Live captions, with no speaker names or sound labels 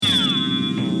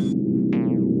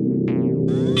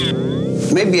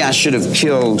Maybe I should have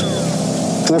killed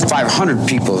 400 or 500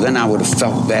 people. Then I would have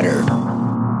felt better.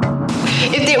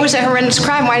 If it was a horrendous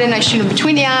crime, why didn't I shoot them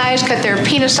between the eyes, cut their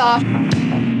penis off?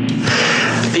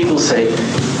 People say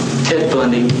Ted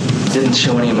Bundy didn't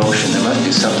show any emotion. There must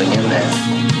be something in there.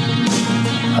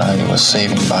 He was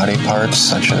saving body parts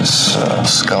such as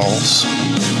skulls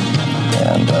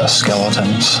and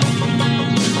skeletons.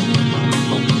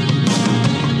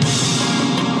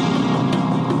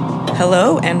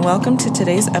 Hello and welcome to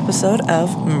today's episode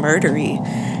of Murdery.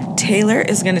 Taylor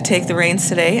is going to take the reins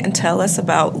today and tell us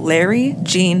about Larry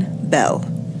Gene Bell.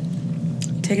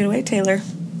 Take it away, Taylor.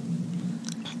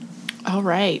 All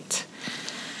right.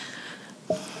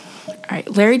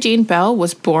 Larry Gene Bell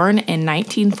was born in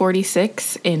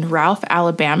 1946 in Ralph,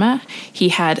 Alabama. He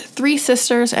had 3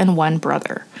 sisters and 1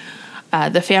 brother.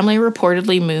 The family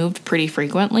reportedly moved pretty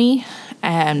frequently,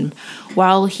 and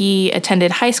while he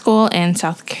attended high school in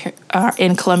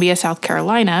Columbia, South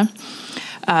Carolina,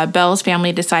 Bell's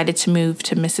family decided to move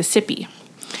to Mississippi,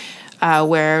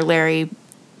 where Larry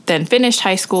then finished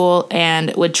high school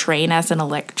and would train as an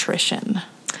electrician.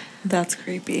 That's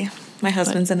creepy. My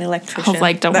husband's an electrician.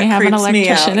 Don't we have an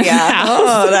electrician in the house?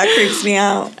 Oh, that creeps me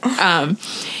out.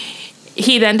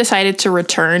 He then decided to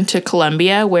return to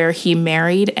Columbia, where he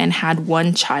married and had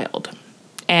 1 child.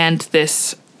 And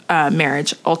this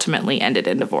marriage ultimately ended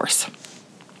in divorce.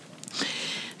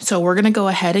 So we're going to go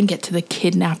ahead and get to the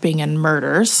kidnapping and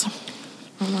murders.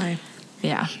 Oh, my.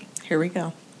 Yeah. Here we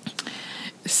go.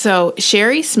 So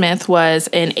Sherry Smith was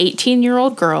an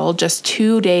 18-year-old girl just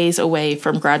 2 days away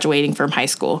from graduating from high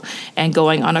school and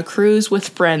going on a cruise with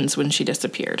friends when she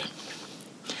disappeared.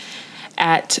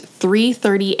 At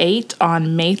 3:38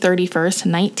 on May 31st,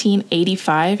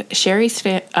 1985, Sherry's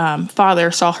father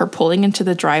saw her pulling into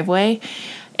the driveway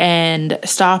and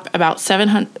stop about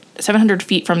 700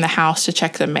 feet from the house to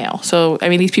check the mail. So, I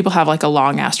mean, these people have like a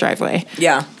long-ass driveway.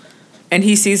 Yeah. And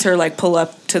he sees her, like, pull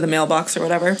up to the mailbox or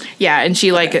whatever? Yeah, and she,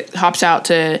 hops out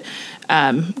to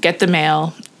get the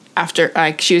mail after,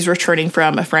 she was returning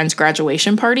from a friend's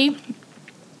graduation party.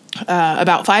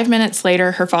 About 5 minutes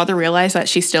later, her father realized that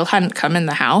she still hadn't come in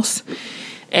the house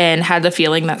and had the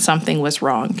feeling that something was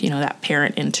wrong, that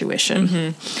parent intuition.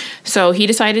 Mm-hmm. So he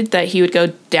decided that he would go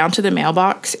down to the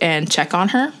mailbox and check on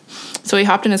her. So he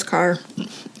hopped in his car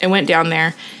and went down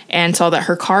there and saw that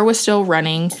her car was still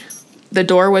running. The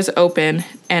door was open,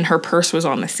 and her purse was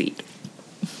on the seat.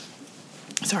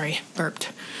 Sorry,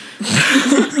 burped.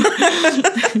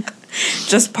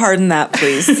 Just pardon that,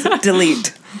 please.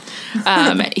 Delete.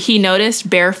 He noticed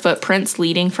bare footprints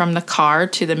leading from the car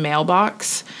to the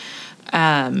mailbox,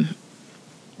 but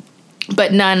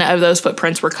none of those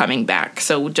footprints were coming back.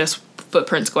 So just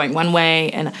footprints going one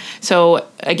way. And so,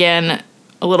 again,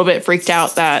 a little bit freaked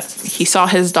out that he saw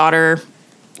his daughter,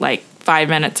 5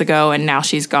 minutes ago, and now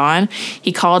she's gone.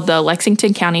 He called the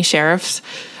Lexington County Sheriff's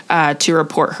to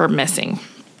report her missing.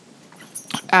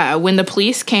 When the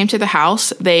police came to the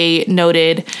house, they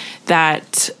noted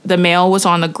that the mail was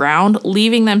on the ground,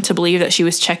 leaving them to believe that she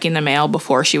was checking the mail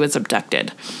before she was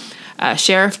abducted.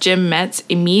 Sheriff Jim Metz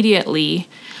immediately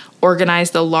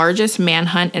organized the largest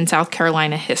manhunt in South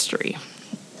Carolina history.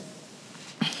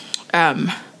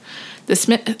 The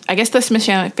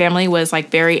Smith family was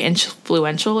very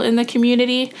influential in the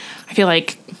community. I feel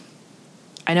like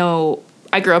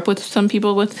I grew up with some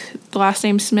people with the last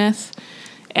name Smith,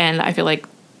 and I feel like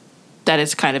that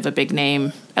is kind of a big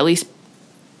name, at least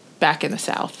back in the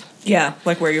South. Yeah,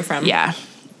 where you're from. Yeah.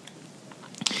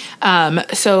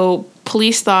 So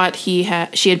police thought she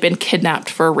had been kidnapped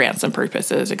for ransom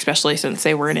purposes, especially since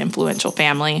they were an influential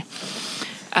family.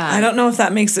 I don't know if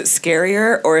that makes it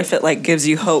scarier or if it gives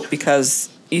you hope because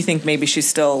you think maybe she's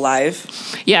still alive.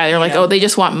 Yeah, they're like, they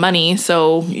just want money,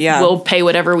 so we'll pay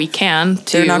whatever we can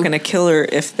to. They're not going to kill her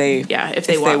if they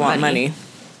want money.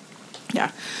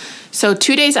 Yeah. So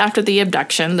 2 days after the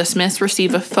abduction, the Smiths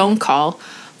received a phone call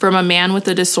from a man with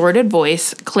a distorted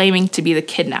voice claiming to be the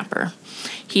kidnapper.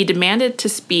 He demanded to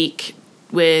speak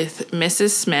with Mrs.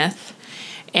 Smith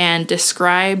and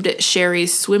described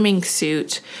Sherry's swimming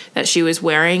suit that she was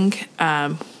wearing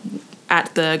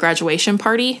at the graduation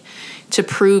party to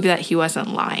prove that he wasn't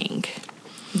lying.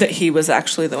 That he was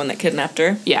actually the one that kidnapped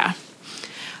her? Yeah.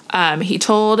 He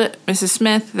told Mrs.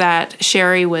 Smith that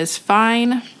Sherry was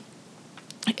fine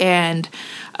and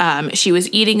she was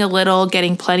eating a little,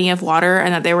 getting plenty of water,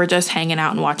 and that they were just hanging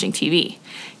out and watching TV.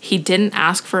 He didn't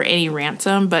ask for any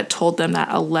ransom, but told them that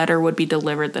a letter would be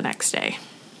delivered the next day.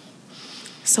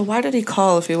 So why did he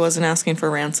call if he wasn't asking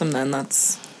for ransom then?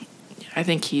 I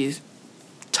think he's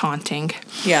taunting.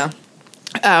 Yeah.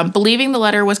 Believing the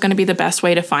letter was going to be the best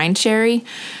way to find Sherry,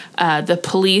 the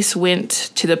police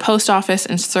went to the post office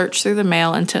and searched through the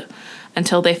mail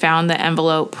until they found the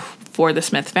envelope for the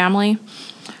Smith family.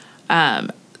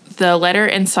 The letter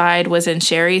inside was in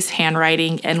Sherry's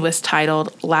handwriting and was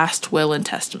titled Last Will and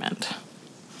Testament.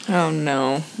 Oh,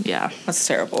 no. Yeah. That's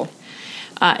terrible.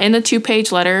 In the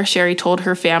 2-page letter, Sherry told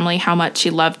her family how much she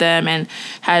loved them and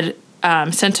had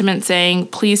sentiments saying,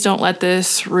 please don't let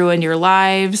this ruin your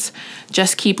lives.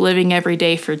 Just keep living every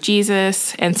day for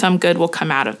Jesus, and some good will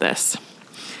come out of this.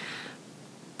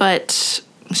 But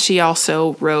she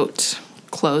also wrote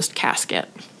closed casket.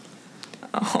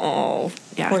 Oh,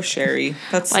 yeah. Poor Sherry.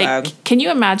 That's like, sad. Can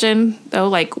you imagine, though,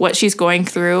 like what she's going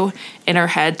through in her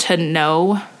head to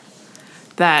know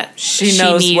that she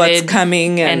knows needed, what's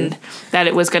coming and that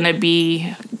it was going to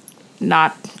be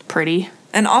not pretty.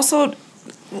 And also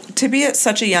to be at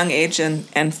such a young age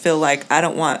and feel like I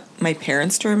don't want my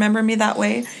parents to remember me that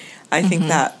way, I think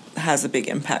that has a big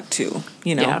impact too.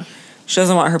 You know, Yeah. She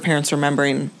doesn't want her parents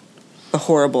remembering the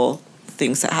horrible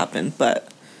things that happened, but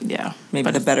maybe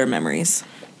the better memories.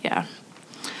 Yeah.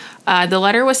 The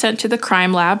letter was sent to the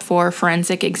crime lab for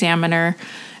forensic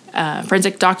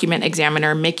document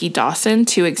examiner Mickey Dawson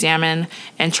to examine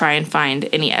and try and find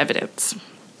any evidence.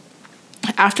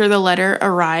 After the letter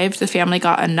arrived, the family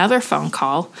got another phone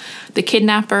call. The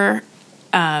kidnapper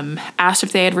asked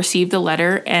if they had received the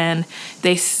letter, and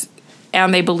if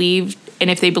they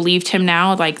believed him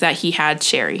now, like that he had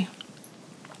Sherry.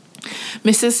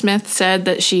 Mrs. Smith said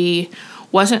that she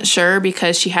wasn't sure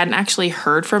because she hadn't actually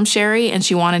heard from Sherry, and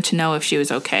she wanted to know if she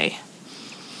was okay.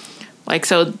 Like,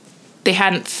 so they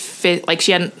hadn't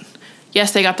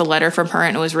yes, they got the letter from her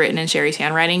and it was written in Sherry's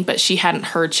handwriting, but she hadn't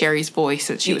heard Sherry's voice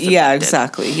since she was abducted. Yeah,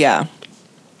 exactly. Yeah.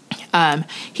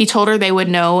 He told her they would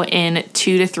know in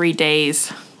 2 to 3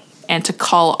 days and to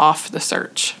call off the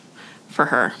search for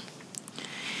her.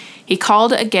 He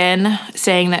called again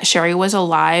saying that Sherry was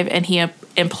alive, and he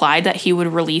implied that he would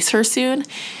release her soon.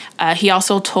 He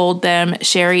also told them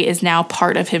Sherry is now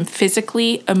part of him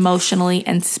physically, emotionally,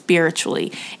 and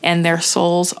spiritually, and their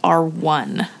souls are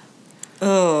one.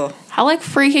 Oh, how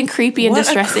freaking creepy and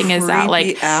distressing is that?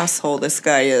 What asshole this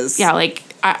guy is. Yeah,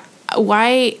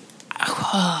 why?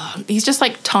 He's just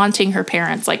taunting her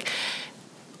parents. I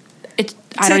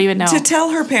don't even know. To tell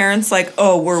her parents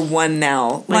oh, we're one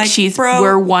now.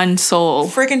 We're one soul.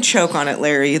 Friggin' choke on it,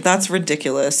 Larry. That's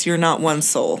ridiculous. You're not one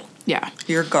soul. Yeah.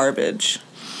 You're garbage.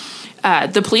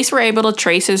 The police were able to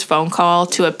trace his phone call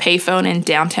to a payphone in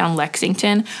downtown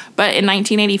Lexington, but in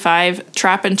 1985,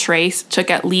 Trap and Trace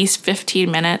took at least 15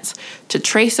 minutes to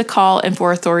trace the call and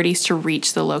for authorities to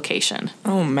reach the location.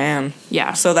 Oh, man.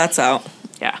 Yeah. So that's out.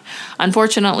 Yeah.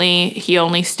 Unfortunately, he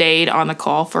only stayed on the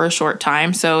call for a short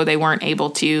time, so they weren't able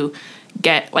to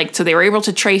so they were able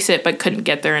to trace it, but couldn't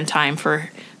get there in time for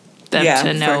them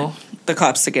to know. For the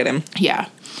cops to get him. Yeah.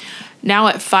 Now,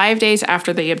 at 5 days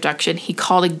after the abduction, he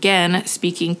called again,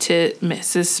 speaking to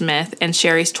Mrs. Smith and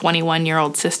Sherry's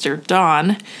 21-year-old sister,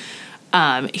 Dawn.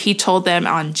 He told them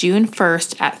on June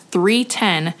 1st at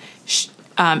 3:10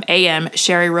 a.m.,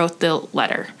 Sherry wrote the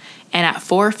letter. And at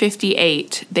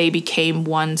 4:58, they became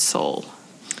one soul.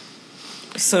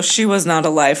 So she was not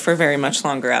alive for very much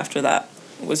longer after that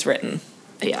was written.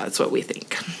 Yeah, that's what we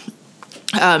think.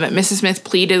 Mrs. Smith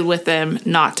pleaded with them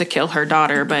not to kill her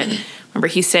daughter, but remember,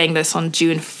 he's saying this on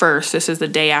June 1st. This is the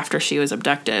day after she was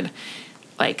abducted.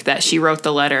 That she wrote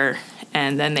the letter,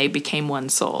 and then they became one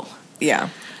soul. Yeah.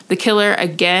 The killer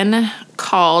again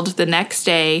called the next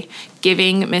day,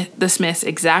 giving the Smiths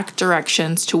exact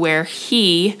directions to where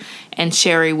he and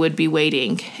Sherry would be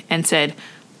waiting, and said,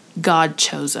 God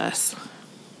chose us.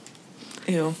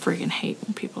 Ew. Freaking hate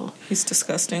when people... He's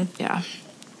disgusting. Yeah.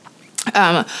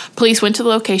 Police went to the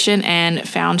location and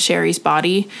found Sherry's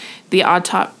body. The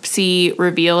autopsy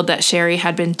revealed that Sherry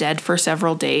had been dead for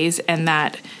several days, and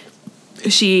that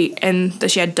she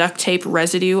had duct tape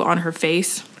residue on her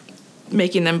face,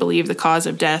 making them believe the cause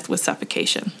of death was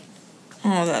suffocation.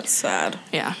 Oh, that's sad.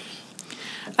 Yeah.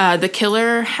 The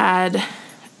killer had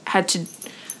to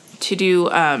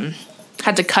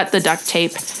cut the duct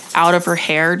tape out of her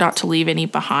hair not to leave any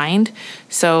behind.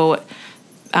 So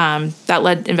that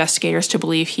led investigators to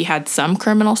believe he had some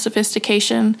criminal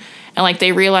sophistication, and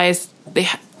they realized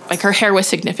her hair was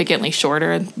significantly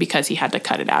shorter because he had to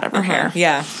cut it out of her hair.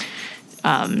 Yeah.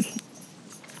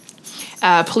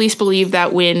 Police believe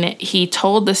that when he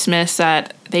told the Smiths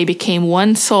that they became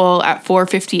one soul at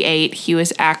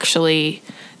 4:58,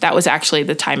 that was actually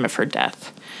the time of her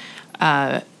death,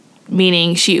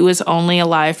 meaning she was only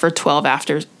alive for 12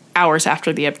 hours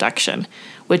after the abduction,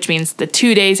 which means the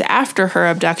 2 days after her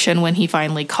abduction, when he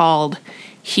finally called,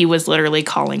 he was literally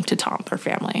calling to taunt their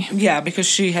family. Yeah, because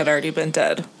she had already been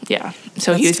dead. Yeah.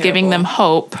 So he That's was giving them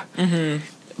terrible. hope,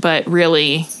 but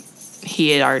really,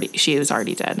 she was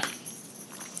already dead.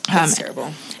 That's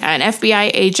terrible. An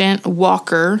FBI agent,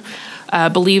 Walker,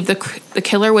 believed the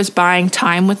killer was buying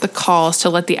time with the calls to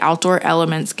let the outdoor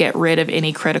elements get rid of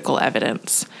any critical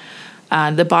evidence.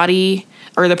 The body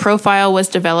or the profile was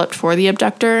developed for the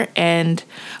abductor and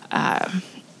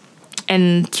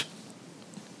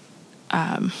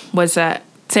was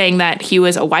saying that he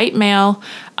was a white male,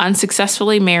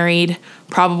 unsuccessfully married,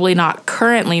 probably not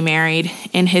currently married,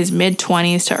 in his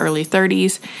mid-20s to early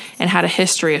 30s, and had a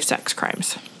history of sex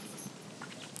crimes.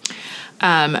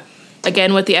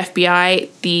 Again, with the FBI,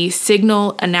 the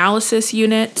Signal Analysis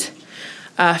Unit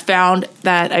found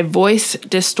that a voice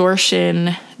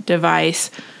distortion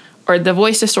device, or the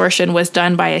voice distortion was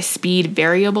done by a speed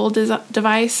variable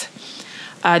device.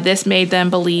 This made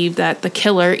them believe that the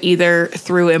killer, either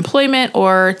through employment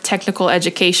or technical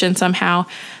education somehow,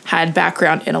 had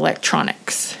background in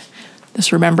electronics.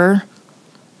 Just remember,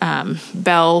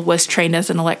 Bell was trained as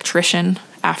an electrician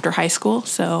after high school,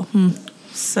 so...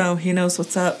 So he knows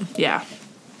what's up. Yeah.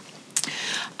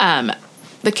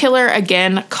 The killer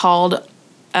again called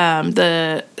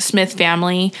the Smith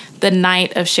family the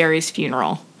night of Sherry's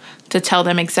funeral to tell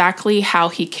them exactly how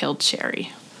he killed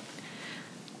Sherry.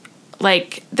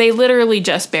 Like, they literally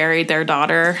just buried their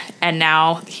daughter, and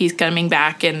now he's coming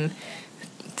back and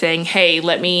saying, hey,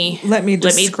 let me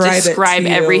describe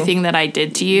everything that I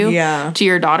did to you, to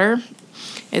your daughter.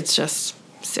 It's just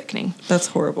sickening. That's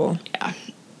horrible. Yeah.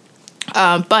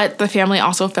 But the family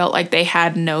also felt like they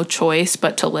had no choice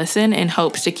but to listen in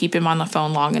hopes to keep him on the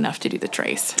phone long enough to do the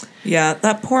trace. Yeah,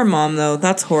 that poor mom, though,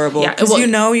 that's horrible. Yeah, because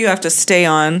you have to stay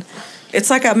on. It's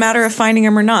like a matter of finding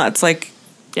him or not. It's like,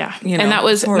 yeah. And that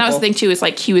was the thing, too, is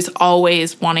like he was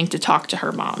always wanting to talk to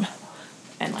her mom.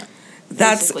 And like,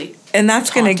 that's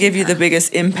going to give you the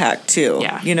biggest impact, too.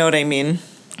 Yeah. You know what I mean?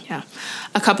 Yeah.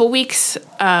 A couple weeks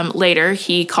later,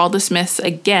 he called the Smiths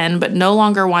again, but no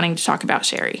longer wanting to talk about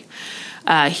Sherry.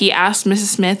 He asked Mrs.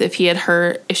 Smith if she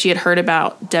had heard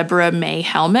about Deborah May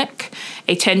Helmick,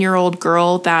 a 10-year-old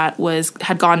girl that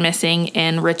had gone missing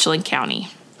in Richland County.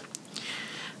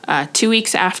 2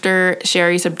 weeks after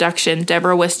Sherry's abduction,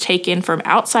 Deborah was taken from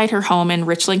outside her home in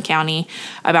Richland County,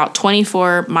 about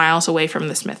 24 miles away from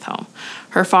the Smith home.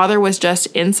 Her father was just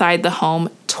inside the home,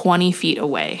 20 feet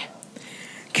away.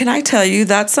 Can I tell you,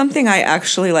 that's something I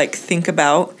actually think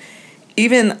about.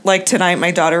 Even tonight,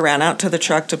 my daughter ran out to the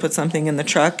truck to put something in the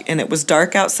truck, and it was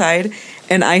dark outside,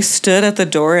 and I stood at the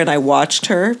door and I watched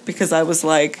her because I was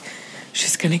like,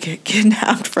 she's going to get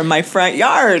kidnapped from my front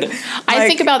yard. I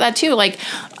think about that too.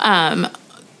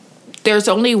 There's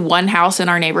only one house in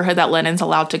our neighborhood that Lennon's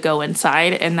allowed to go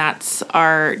inside, and that's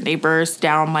our neighbors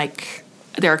down,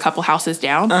 there are a couple houses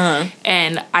down. Uh-huh.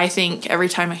 And I think every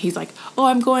time he's like, oh,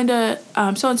 I'm going to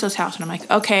so-and-so's house. And I'm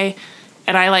like, okay.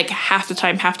 And I half the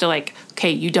time have to okay,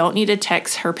 you don't need to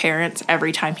text her parents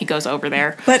every time he goes over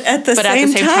there. But at the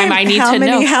same time, I need to know. How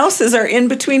many houses are in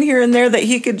between here and there that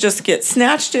he could just get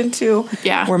snatched into?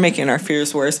 Yeah. We're making our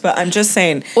fears worse. But I'm just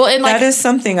saying, that is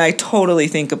something I totally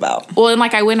think about. Well, and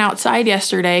I went outside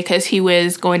yesterday because he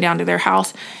was going down to their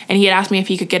house, and he had asked me if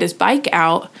he could get his bike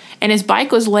out. And his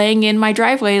bike was laying in my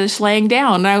driveway, just laying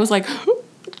down. And I was like...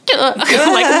 where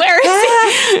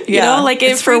is he?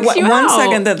 It's for 1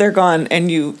 second that they're gone, and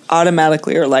you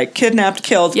automatically are kidnapped,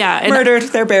 killed, murdered,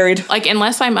 they're buried.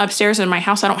 Unless I'm upstairs in my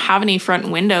house, I don't have any front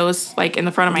windows in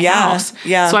the front of my house.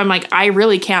 Yeah. So I'm I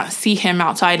really can't see him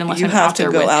outside unless I'm out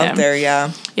there with him. You have to go out there,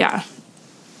 yeah. Yeah.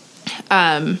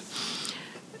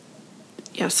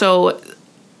 Yeah. So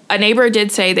a neighbor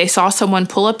did say they saw someone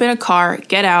pull up in a car,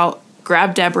 get out,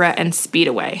 grab Deborah, and speed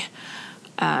away.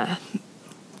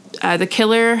 The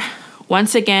killer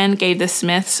once again gave the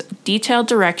Smiths detailed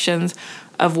directions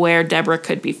of where Deborah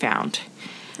could be found.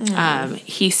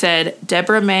 He said,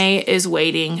 Deborah May is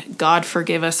waiting. God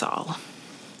forgive us all.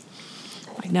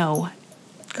 No.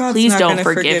 God's please not don't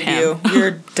forgive him. You.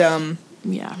 You're dumb.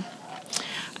 Yeah.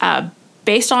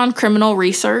 Based on criminal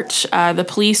research, the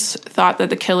police thought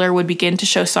that the killer would begin to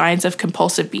show signs of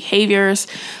compulsive behaviors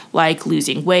like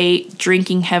losing weight,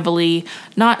 drinking heavily,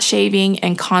 not shaving,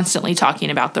 and constantly talking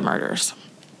about the murders.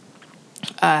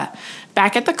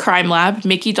 Back at the crime lab,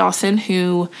 Mickey Dawson,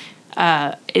 who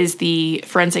is the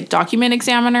forensic document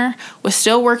examiner, was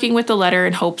still working with the letter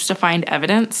in hopes to find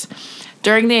evidence.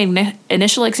 During the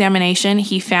initial examination,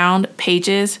 he found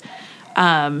pages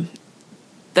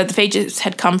that the pages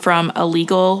had come from a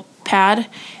legal pad,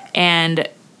 and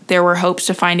there were hopes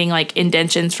to finding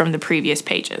indentions from the previous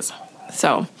pages.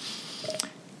 So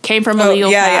came from a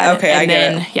legal pad. Okay, and I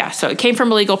get then, it. Yeah, so it came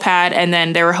from a legal pad, and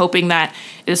then they were hoping that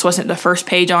this wasn't the first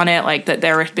page on it, like that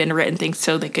there had been written things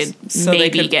so they could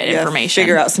get information.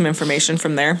 Figure out some information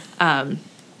from there.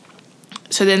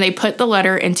 So then they put the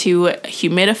letter into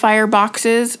humidifier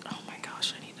boxes. Oh my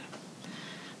gosh,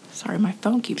 sorry, my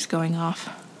phone keeps going off.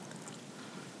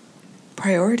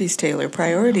 Priorities, Taylor,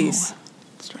 priorities.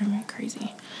 It's driving me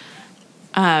crazy.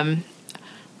 Oh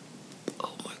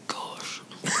my gosh.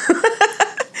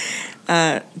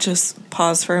 Just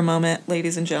pause for a moment.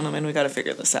 Ladies and gentlemen, we got to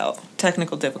figure this out.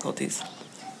 Technical difficulties.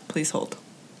 Please hold.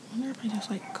 I wonder if I just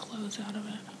like close out of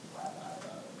it.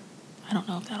 I don't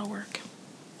know if that'll work.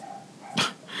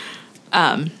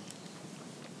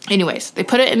 Anyways, they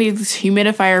put it in these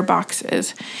humidifier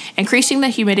boxes. Increasing the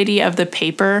humidity of the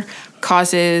paper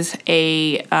causes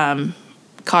the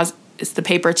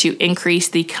paper to increase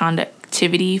the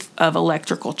conductivity of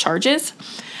electrical charges.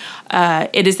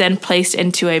 It is then placed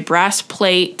on a brass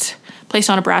plate,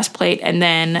 and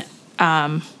then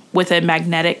with a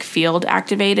magnetic field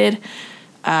activated.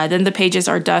 Then the pages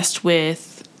are dusted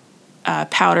with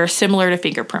powder similar to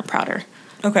fingerprint powder.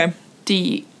 Okay.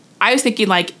 I was thinking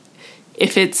like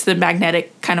if it's the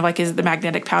magnetic, kind of like is it the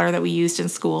magnetic powder that we used in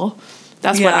school?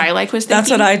 That's what I was thinking. That's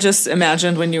what I just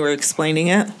imagined when you were explaining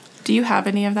it. Do you have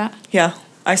any of that? Yeah.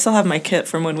 I still have my kit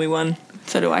from when we won.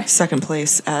 So do I. Second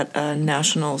place at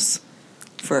Nationals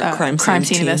for crime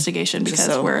scene investigation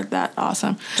because we're that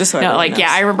awesome. Just so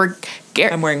I remember.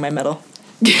 I'm wearing my medal.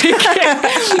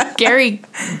 Gary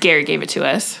gave it to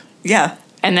us. Yeah.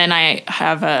 And then I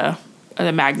have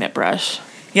the magnet brush.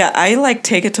 Yeah, I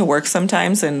take it to work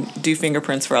sometimes and do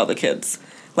fingerprints for all the kids.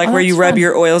 Where you fun. rub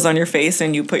your oils on your face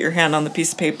and you put your hand on the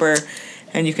piece of paper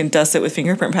and you can dust it with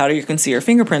fingerprint powder. You can see your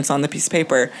fingerprints on the piece of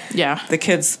paper. Yeah. The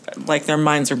kids, their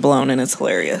minds are blown and it's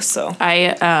hilarious. So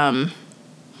I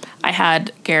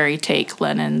had Gary take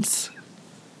Lennon's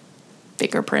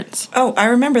fingerprints. Oh, I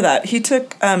remember that. He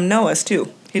took Noah's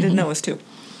too. He did Noah's too.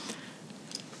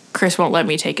 Chris won't let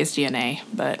me take his DNA,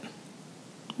 but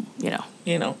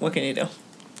what can you do?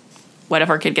 What if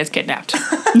our kid gets kidnapped?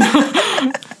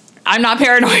 I'm not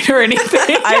paranoid or anything.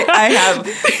 I have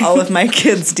all of my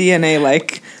kids' DNA.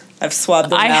 I've swabbed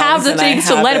them. I have the things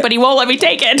to let it, but he won't let me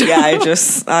take it. Yeah,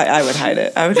 I would hide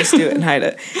it. I would just do it and hide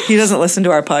it. He doesn't listen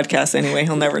to our podcast anyway.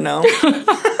 He'll never know.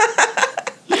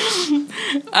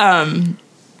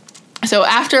 So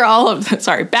after all of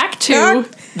back to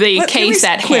the case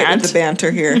at hand. With the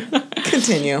banter here.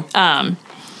 Continue.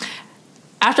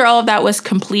 After all of that was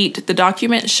complete, the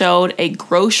document showed a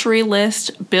grocery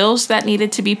list, bills that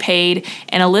needed to be paid,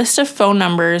 and a list of phone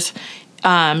numbers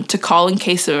to call in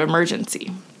case of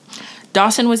emergency.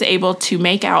 Dawson was able to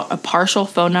make out a partial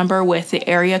phone number with the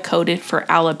area coded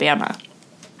for Alabama.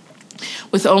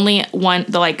 With only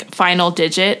the final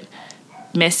digit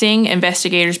missing,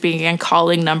 investigators began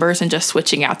calling numbers and just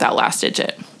switching out that last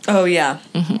digit. Oh, yeah.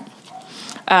 Mm-hmm.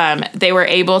 They were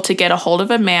able to get a hold of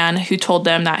a man who told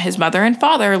them that his mother and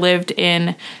father lived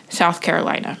in South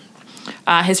Carolina.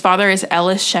 His father is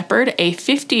Ellis Shepard, a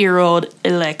 50-year-old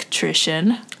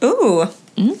electrician. Ooh.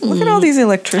 Look at all these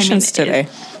electricians today.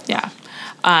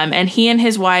 And he and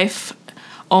his wife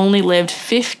only lived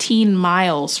 15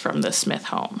 miles from the Smith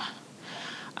home.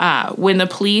 When the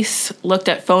police looked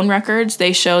at phone records,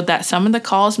 they showed that some of the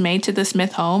calls made to the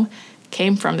Smith home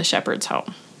came from the Shepard's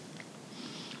home.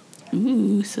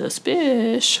 Ooh,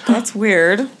 suspicious. That's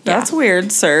weird. That's weird,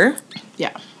 sir.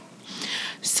 Yeah.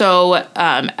 So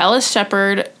Ellis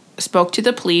Shepard spoke to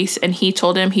the police, and he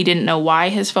told him he didn't know why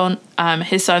his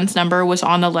son's number was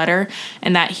on the letter,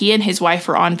 and that he and his wife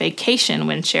were on vacation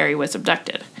when Sherry was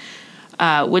abducted,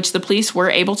 which the police were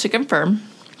able to confirm.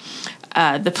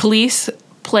 The police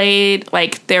played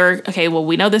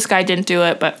we know this guy didn't do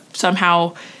it, but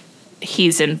somehow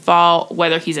he's involved.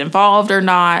 Whether he's involved or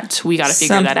not, we got to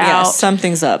figure that out. Yeah,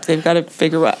 something's up. They've got to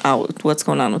figure out what's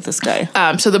going on with this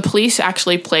guy. So the police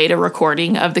actually played a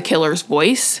recording of the killer's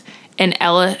voice, and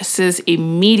Ellis's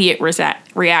immediate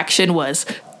reaction was,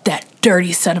 "That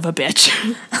dirty son of a bitch."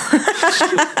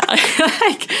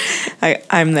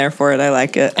 I'm there for it. I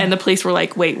like it. And the police were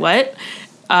like, "Wait, what?"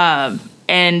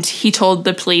 And he told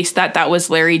the police that was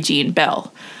Larry Gene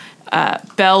Bell.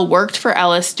 Bell worked for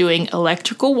Ellis doing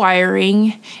electrical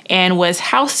wiring and was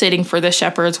house sitting for the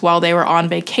Shepards while they were on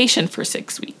vacation for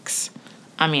 6 weeks.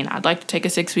 I mean, I'd like to take a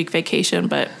 6-week vacation,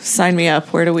 but... Sign me up.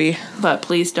 Where do we... But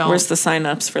please don't... Where's the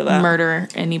sign-ups for that? ...murder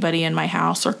anybody in my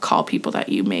house or call people that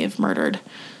you may have murdered.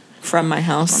 From my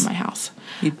house? From my house.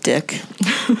 You dick.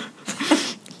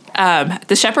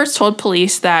 The Shepards told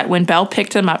police that when Bell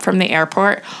picked them up from the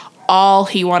airport, all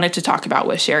he wanted to talk about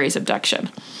was Sherry's abduction.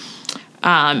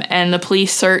 And the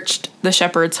police searched the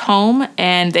Shepherds' home,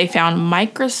 and they found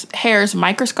hairs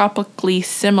microscopically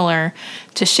similar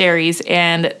to Sherry's,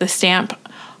 and the stamp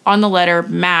on the letter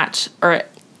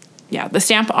the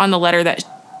stamp on the letter that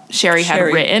Sherry had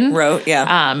wrote,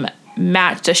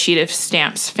 matched a sheet of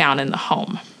stamps found in the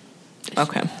home.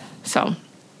 Okay. So,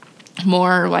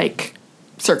 more like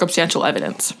circumstantial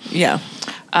evidence. Yeah.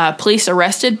 Police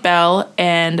arrested Bell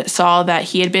and saw that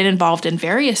he had been involved in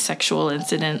various sexual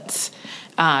incidents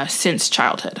since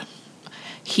childhood.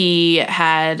 He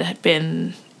had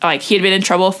been in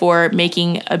trouble for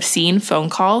making obscene phone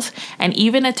calls and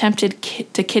even attempted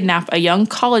to kidnap a young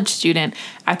college student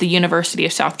at the University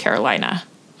of South Carolina.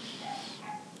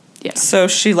 Yeah. So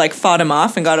she fought him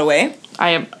off and got away?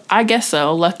 I guess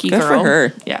so. Lucky Good girl. for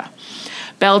her. Yeah.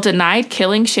 Bell denied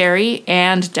killing Sherry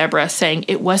and Deborah, saying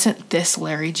it wasn't this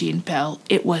Larry Gene Bell.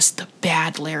 It was the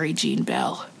bad Larry Gene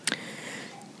Bell.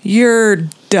 You're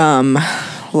dumb,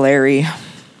 Larry.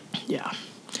 Yeah.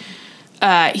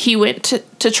 He went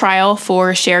to trial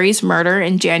for Sherry's murder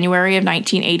in January of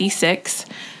 1986.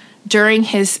 During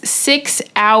his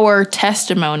 6-hour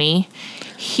testimony,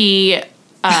 he...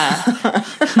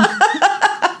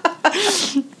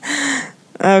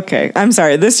 Okay, I'm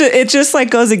sorry. It just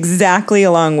goes exactly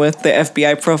along with the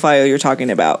FBI profile you're talking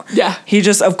about. Yeah.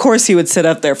 Of course he would sit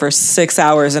up there for 6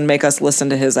 hours and make us listen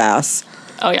to his ass.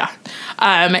 Oh, yeah.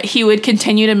 He would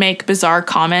continue to make bizarre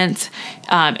comments.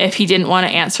 If he didn't want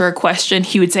to answer a question,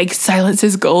 he would say, "Silence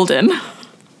is golden."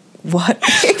 What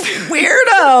a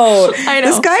weirdo. I know.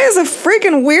 This guy is a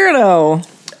freaking weirdo.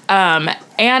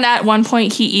 And at one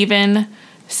point, he even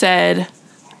said,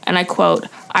 and I quote,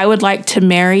 "I would like to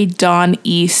marry Dawn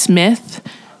E. Smith,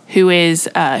 who is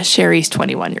Sherry's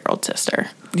 21-year-old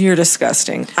sister." You're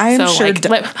disgusting. I'm sure.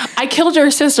 I killed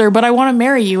your sister, but I want to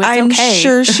marry you. It's I'm okay.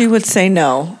 sure she would say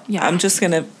no. Yeah. I'm just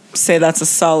going to say that's a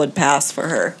solid pass for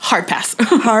her. Hard pass.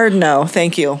 Hard no.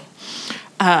 Thank you.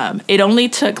 It only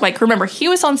took, remember, he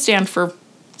was on stand for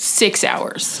 6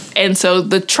 hours. And so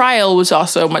the trial was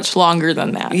also much longer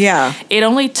than that. Yeah. It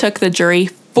only took the jury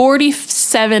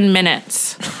 47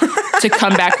 minutes to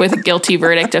come back with a guilty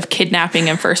verdict of kidnapping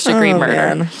and first-degree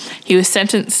murder. Man. He was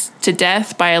sentenced to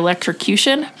death by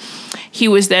electrocution. He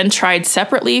was then tried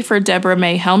separately for Deborah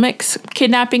May Helmick's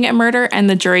kidnapping and murder, and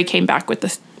the jury came back with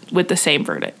the same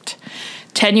verdict.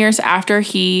 10 years after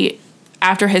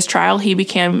his trial, he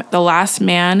became the last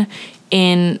man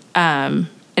in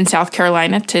South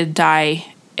Carolina to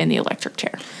die in the electric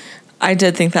chair. I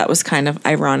did think that was kind of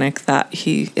ironic that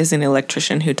he is an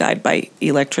electrician who died by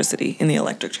electricity in the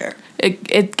electric chair.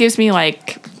 It gives me my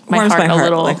Warms heart my a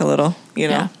little, a little,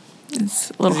 Yeah,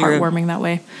 it's a little heartwarming that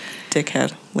way.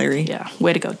 Dickhead, Larry. Yeah,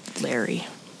 way to go, Larry.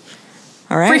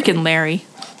 All right, Freaking Larry.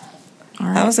 All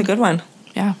right. That was a good one.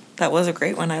 Yeah, that was a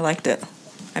great one. I liked it.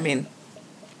 I mean,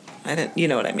 I didn't. You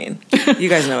know what I mean. You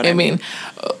guys know what I mean.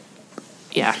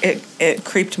 Yeah. It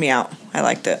creeped me out. I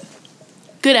liked it.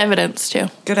 Good evidence, too.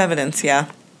 Good evidence, yeah.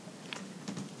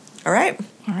 All right.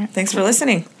 All right. Thanks for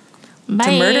listening Bye.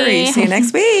 to Murdery. See you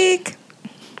next week.